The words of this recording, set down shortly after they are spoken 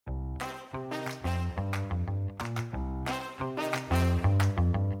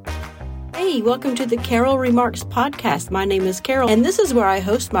Hey, welcome to the Carol Remarks podcast. My name is Carol, and this is where I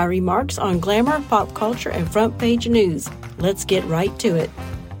host my remarks on glamour, pop culture, and front page news. Let's get right to it.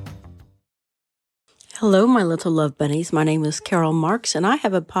 Hello, my little love bunnies. My name is Carol Marks, and I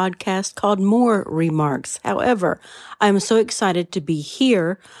have a podcast called More Remarks. However, I'm so excited to be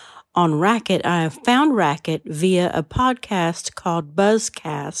here on Racket. I have found Racket via a podcast called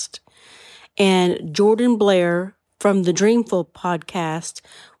Buzzcast, and Jordan Blair from the Dreamful podcast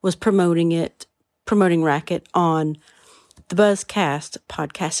was promoting Racket on the Buzzcast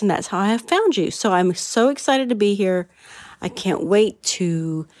podcast, and that's how I have found you. So I'm so excited to be here. I can't wait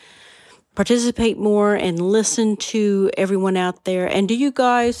to participate more and listen to everyone out there. And do you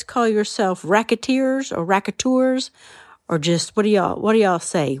guys call yourself racketeers or racketeurs, or just what do y'all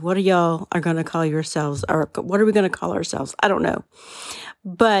say? What do y'all are going to call yourselves, or what are we going to call ourselves? I don't know.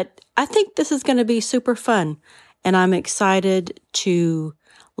 But I think this is going to be super fun, and I'm excited to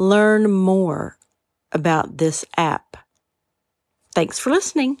learn more about this app. Thanks for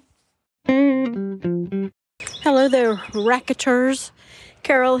listening. Hello there, racketeurs.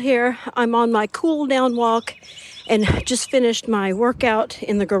 Carol here. I'm on my cool down walk and just finished my workout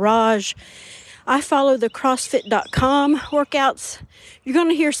in the garage. I follow the CrossFit.com workouts. You're going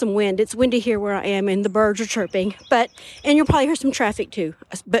to hear some wind. It's windy here where I am, and the birds are chirping. And you'll probably hear some traffic too,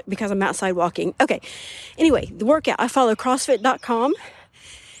 but because I'm outside walking. Okay. Anyway, the workout. I follow CrossFit.com,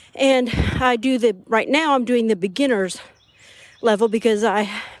 and right now I'm doing the beginners level because I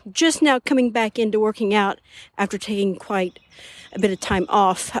just now coming back into working out after taking quite a bit of time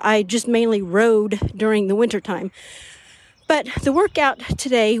off. I just mainly rode during the winter time. But the workout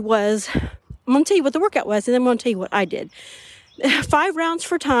today was, I'm going to tell you what the workout was, and then I'm going to tell you what I did. 5 rounds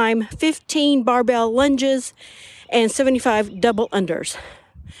for time, 15 barbell lunges, and 75 double unders.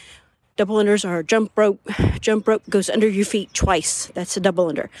 Double unders are jump rope. Jump rope goes under your feet twice. That's a double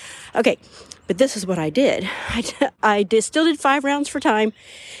under. Okay, but this is what I did. I still did 5 rounds for time,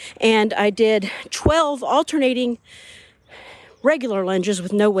 and I did 12 alternating regular lunges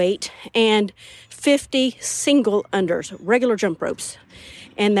with no weight, and 50 single unders, regular jump ropes.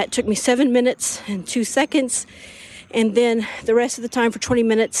 And that took me 7 minutes and 2 seconds. And then the rest of the time for 20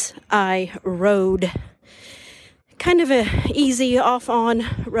 minutes, I rode kind of a easy off-on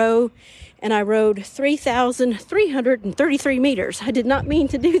row, and I rode 3,333 meters. I did not mean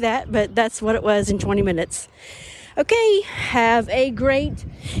to do that, but that's what it was in 20 minutes. Okay, have a great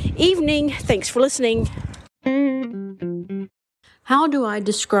evening. Thanks for listening. How do I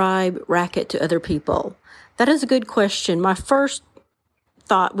describe Racket to other people? That is a good question. My first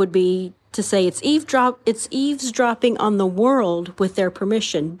thought would be to say it's eavesdropping on the world with their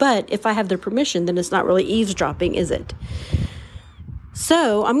permission. But if I have their permission, then it's not really eavesdropping, is it?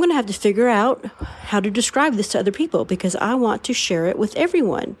 So I'm going to have to figure out how to describe this to other people because I want to share it with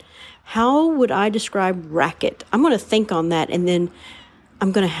everyone. How would I describe Racket? I'm going to think on that, and then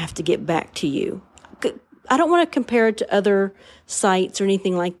I'm going to have to get back to you. I don't want to compare it to other sites or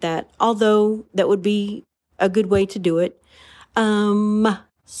anything like that, although that would be a good way to do it.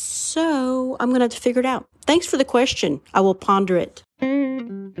 So I'm going to have to figure it out. Thanks for the question. I will ponder it.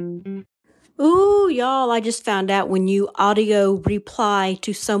 Ooh, y'all, I just found out when you audio reply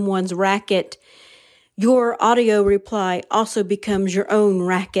to someone's Racket, your audio reply also becomes your own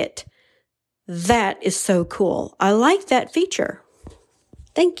Racket. That is so cool. I like that feature.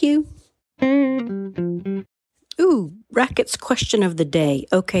 Thank you. Ooh, Racket's question of the day.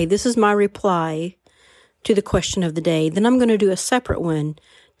 Okay, this is my reply to the question of the day. Then I'm going to do a separate one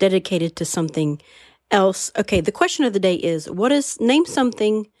dedicated to something else. Okay, the question of the day is, name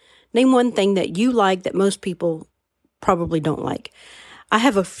one thing that you like that most people probably don't like. I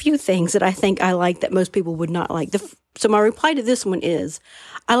have a few things that I think I like that most people would not like. So my reply to this one is,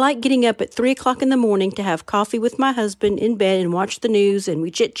 I like getting up at 3 o'clock in the morning to have coffee with my husband in bed and watch the news, and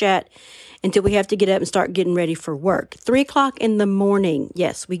we chit-chat until we have to get up and start getting ready for work. 3 o'clock in the morning.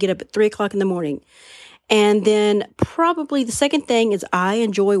 Yes, we get up at 3 o'clock in the morning. And then probably the second thing is I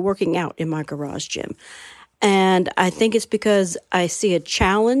enjoy working out in my garage gym. And I think it's because I see a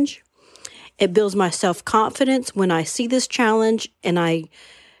challenge. It builds my self-confidence when I see this challenge and I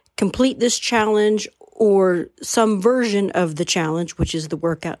complete this challenge or some version of the challenge, which is the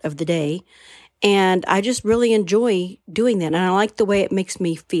workout of the day. And I just really enjoy doing that. And I like the way it makes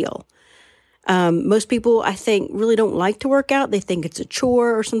me feel. Most people, I think, really don't like to work out. They think it's a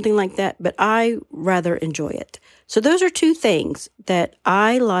chore or something like that, but I rather enjoy it. So those are 2 things that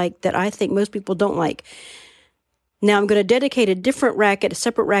I like that I think most people don't like. Now I'm going to dedicate a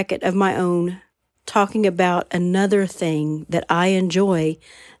separate Racket of my own, talking about another thing that I enjoy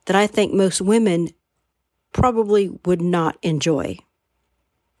that I think most women probably would not enjoy.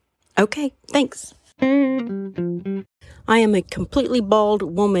 Okay, thanks. I am a completely bald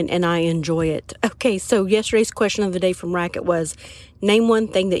woman and I enjoy it. Okay, so yesterday's question of the day from Racket was, name one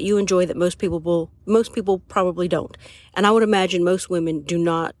thing that you enjoy that most people probably don't. And I would imagine most women do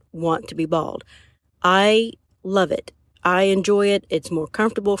not want to be bald. I love it. I enjoy it. It's more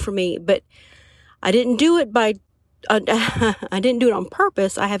comfortable for me, but I didn't do it I didn't do it on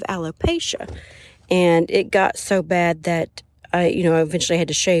purpose. I have alopecia and it got so bad that I eventually had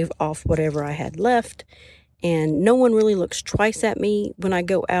to shave off whatever I had left. And no one really looks twice at me when I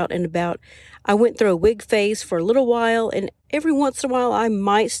go out and about. I went through a wig phase for a little while, and every once in a while I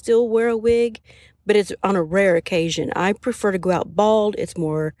might still wear a wig, but it's on a rare occasion. I prefer to go out bald. It's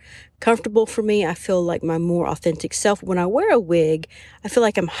more comfortable for me. I feel like my more authentic self. When I wear a wig, I feel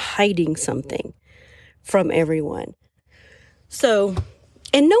like I'm hiding something from everyone. So,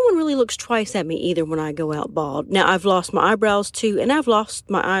 and no one really looks twice at me either when I go out bald. Now, I've lost my eyebrows too, and I've lost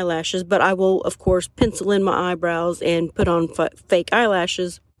my eyelashes, but I will, of course, pencil in my eyebrows and put on fake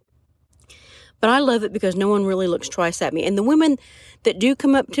eyelashes. But I love it because no one really looks twice at me. And the women that do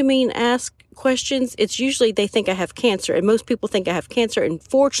come up to me and ask questions, it's usually they think I have cancer. And most people think I have cancer. And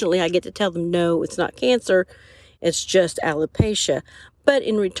fortunately, I get to tell them, no, it's not cancer. It's just alopecia. But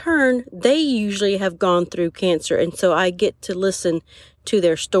in return, they usually have gone through cancer. And so I get to listen to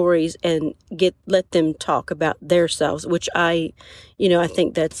their stories and let them talk about themselves, which I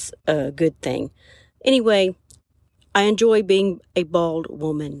think that's a good thing. Anyway, I enjoy being a bald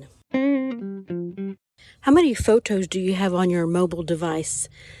woman. How many photos do you have on your mobile device?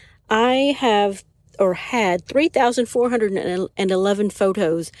 I have or had 3,411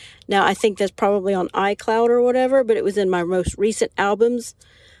 photos. Now, I think that's probably on iCloud or whatever, but it was in my most recent albums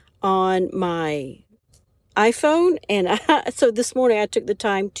on my iPhone. And so this morning I took the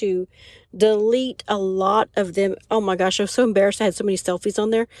time to delete a lot of them. Oh my gosh, I was so embarrassed. I had so many selfies on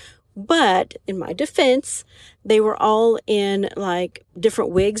there. But in my defense, they were all in like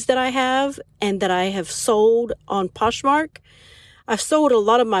different wigs that I have and that I have sold on Poshmark. I've sold a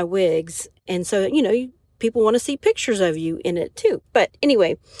lot of my wigs. And so, people want to see pictures of you in it too. But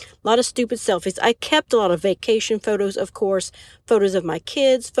anyway, a lot of stupid selfies. I kept a lot of vacation photos, of course, photos of my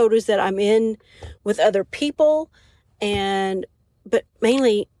kids, photos that I'm in with other people. But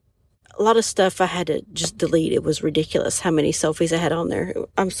mainly a lot of stuff I had to just delete. It was ridiculous how many selfies I had on there.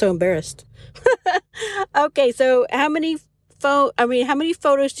 I'm so embarrassed. Okay, so how many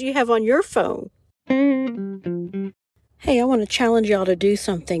photos do you have on your phone? Hey, I want to challenge y'all to do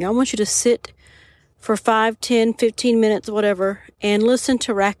something. I want you to sit for 5, 10, 15 minutes, whatever, and listen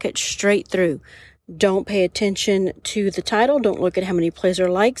to Racket straight through. Don't pay attention to the title. Don't look at how many plays or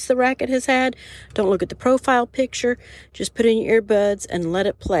likes the Racket has had. Don't look at the profile picture. Just put in your earbuds and let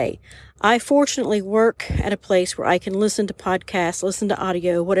it play. I fortunately work at a place where I can listen to podcasts, listen to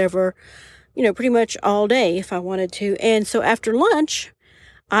audio, whatever, pretty much all day if I wanted to. And so after lunch,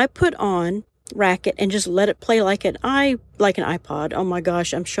 I put on Racket and just let it play like an iPod. Oh my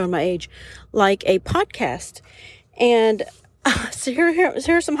gosh, I'm showing my age. Like a podcast. And so here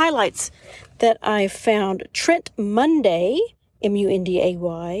are some highlights that I found. Trent Munday,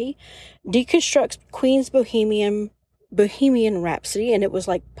 Munday, deconstructs Queen's Bohemian Rhapsody, and it was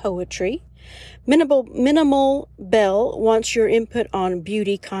like poetry. Minimal Bell wants your input on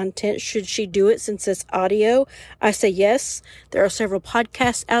beauty content. Should she do it since it's audio? I say yes. There are several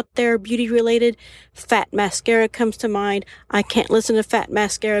podcasts out there, beauty related. Fat Mascara comes to mind. I can't listen to Fat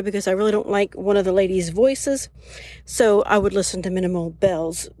Mascara because I really don't like one of the ladies' voices. So I would listen to Minimal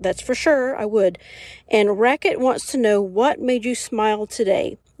Bells. That's for sure. I would. And Racket wants to know, what made you smile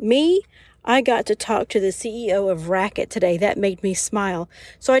today? Me? I got to talk to the CEO of Racket today. That made me smile.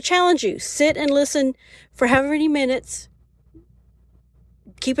 So I challenge you, sit and listen for however many minutes.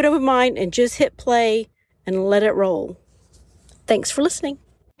 Keep an open mind and just hit play and let it roll. Thanks for listening.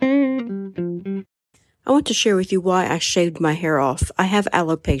 I want to share with you why I shaved my hair off. I have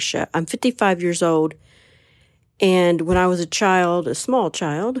alopecia. I'm 55 years old. And when I was a small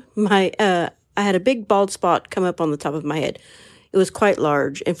child, I had a big bald spot come up on the top of my head. It was quite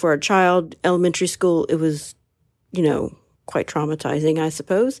large. And for a child, elementary school, it was, quite traumatizing, I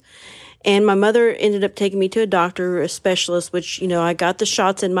suppose. And my mother ended up taking me to a doctor, a specialist, which, I got the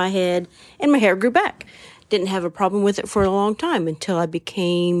shots in my head and my hair grew back. Didn't have a problem with it for a long time until I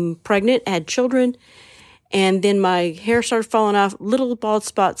became pregnant, had children. And then my hair started falling off, little bald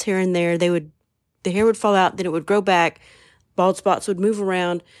spots here and there. The hair would fall out, then it would grow back. Bald spots would move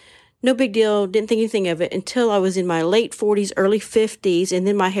around. No big deal. Didn't think anything of it until I was in my late 40s, early 50s, and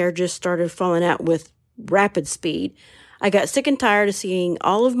then my hair just started falling out with rapid speed. I got sick and tired of seeing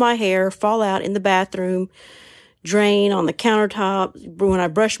all of my hair fall out in the bathroom, drain on the countertop. When I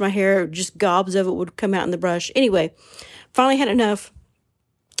brushed my hair, just gobs of it would come out in the brush. Anyway, finally had enough.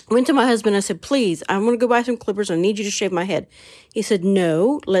 Went to my husband. I said, please, I want to go buy some clippers. I need you to shave my head. He said,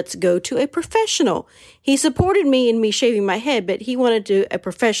 no, let's go to a professional. He supported me in me shaving my head, but he wanted a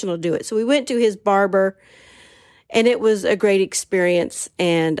professional do it. So we went to his barber, and it was a great experience.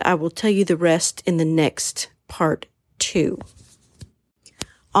 And I will tell you the rest in the next part 2.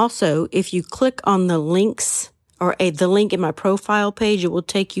 Also, if you click on the links or the link in my profile page, it will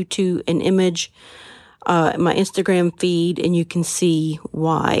take you to an image my Instagram feed, and you can see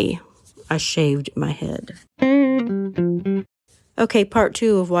why I shaved my head. Okay, part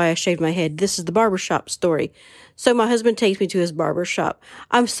 2 of why I shaved my head. This is the barbershop story. So my husband takes me to his barbershop.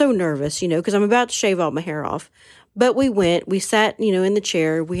 I'm so nervous, because I'm about to shave all my hair off. But we sat, in the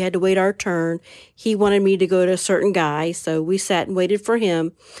chair. We had to wait our turn. He wanted me to go to a certain guy, so we sat and waited for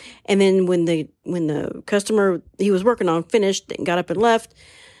him. And then when the customer he was working on finished and got up and left,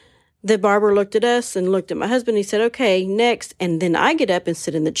 the barber looked at us and looked at my husband. He said, okay, next. And then I get up and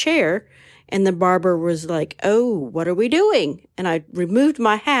sit in the chair. And the barber was like, oh, what are we doing? And I removed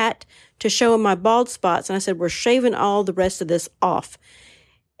my hat to show him my bald spots. And I said, we're shaving all the rest of this off.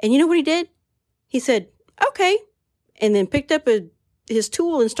 And you know what he did? He said, okay. And then picked up his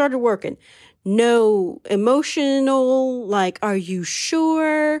tool and started working. No emotional, like, are you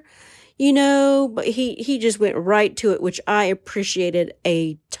sure? But he just went right to it, which I appreciated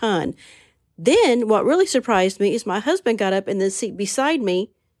a ton. Then what really surprised me is my husband got up in the seat beside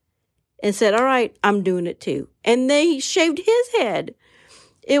me and said, all right, I'm doing it too. And they shaved his head.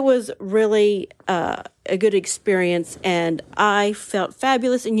 It was really a good experience, and I felt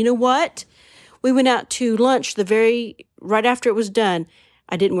fabulous. And you know what? We went out to lunch right after it was done.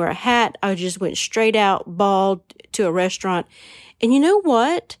 I didn't wear a hat. I just went straight out bald to a restaurant. And you know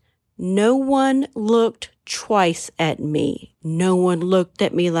what? No one looked twice at me. No one looked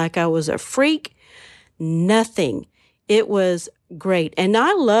at me like I was a freak. Nothing. It was great. And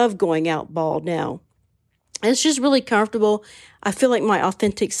I love going out bald now. It's just really comfortable. I feel like my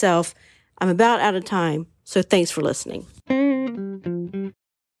authentic self. I'm about out of time. So thanks for listening.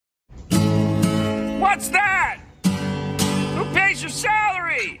 What's that? Who pays your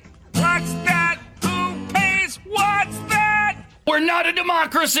salary? What's that? Who pays? What's that? We're not a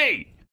democracy!